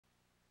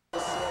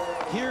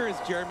Here is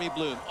Jeremy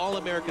Bloom,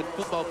 All-American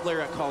football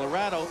player at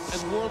Colorado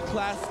and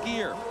world-class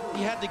skier.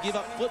 He had to give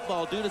up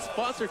football due to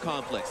sponsor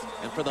conflicts,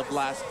 and for the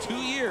last 2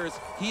 years,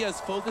 he has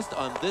focused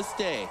on this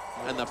day,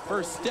 and the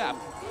first step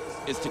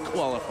is to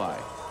qualify.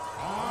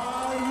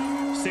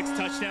 6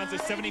 touchdowns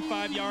at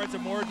 75 yards or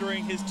more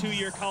during his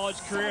 2-year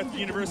college career at the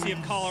University of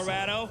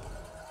Colorado.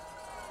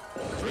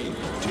 3, 2,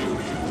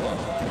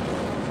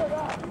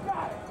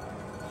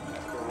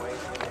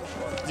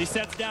 1. As he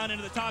sets down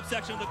into the top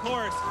section of the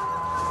course,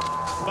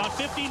 about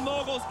 15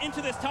 moguls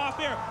into this top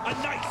air. A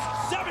nice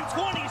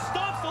 720,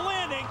 stops the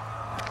landing.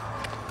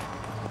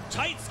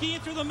 Tight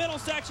skiing through the middle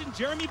section.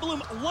 Jeremy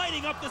Bloom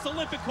lighting up this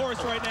Olympic course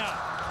right now.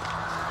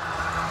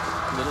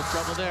 Little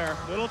trouble there.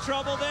 Little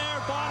trouble there,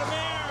 bottom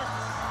air.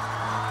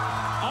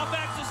 Off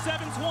axis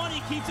 720,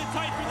 keeps it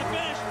tight for the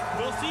finish.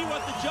 We'll see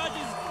what the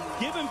judges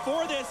give him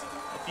for this.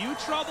 A few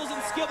troubles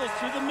and skibbles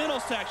through the middle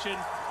section.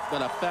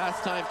 But a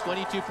fast time,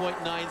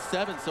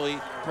 22.97, so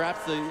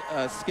perhaps the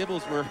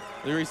skibbles were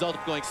the result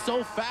of going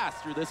so fast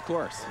through this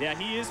course. Yeah,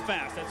 he is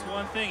fast. That's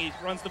one thing. He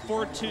runs the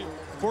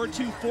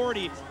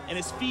 4.240, and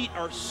his feet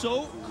are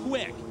so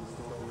quick.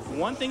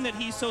 One thing that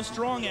he's so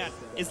strong at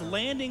is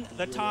landing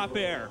the top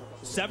air.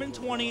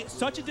 720,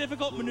 such a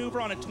difficult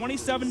maneuver on a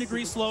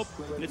 27-degree slope,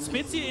 and it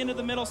spits you into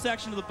the middle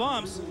section of the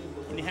bumps,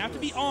 and you have to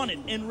be on it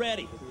and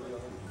ready.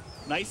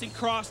 Nice and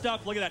crossed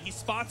up. Look at that. He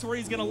spots where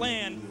he's going to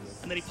land,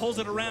 and then he pulls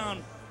it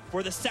around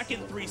for the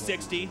second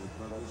 360,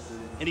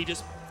 and he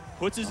just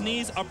puts his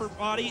knees, upper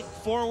body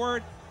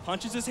forward,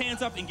 punches his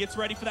hands up, and gets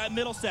ready for that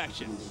middle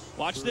section.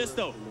 Watch this,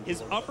 though.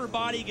 His upper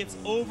body gets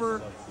over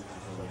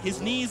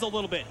his knees a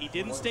little bit. He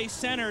didn't stay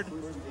centered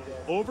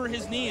over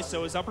his knees,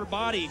 so his upper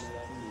body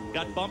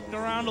got bumped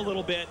around a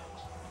little bit.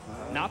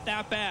 Not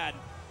that bad.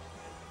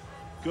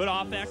 Good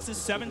off axis,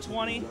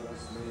 720.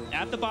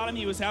 At the bottom,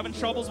 he was having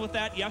troubles with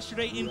that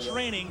yesterday in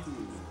training.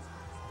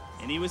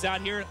 And he was out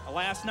here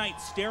last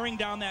night staring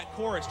down that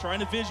course,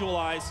 trying to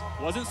visualize.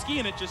 Wasn't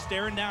skiing it, just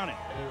staring down it.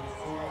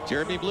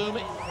 Jeremy Bloom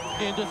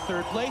into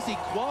 3rd place. He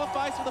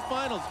qualifies for the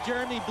finals.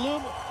 Jeremy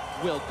Bloom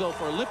will go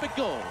for Olympic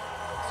gold.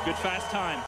 It's a good fast time.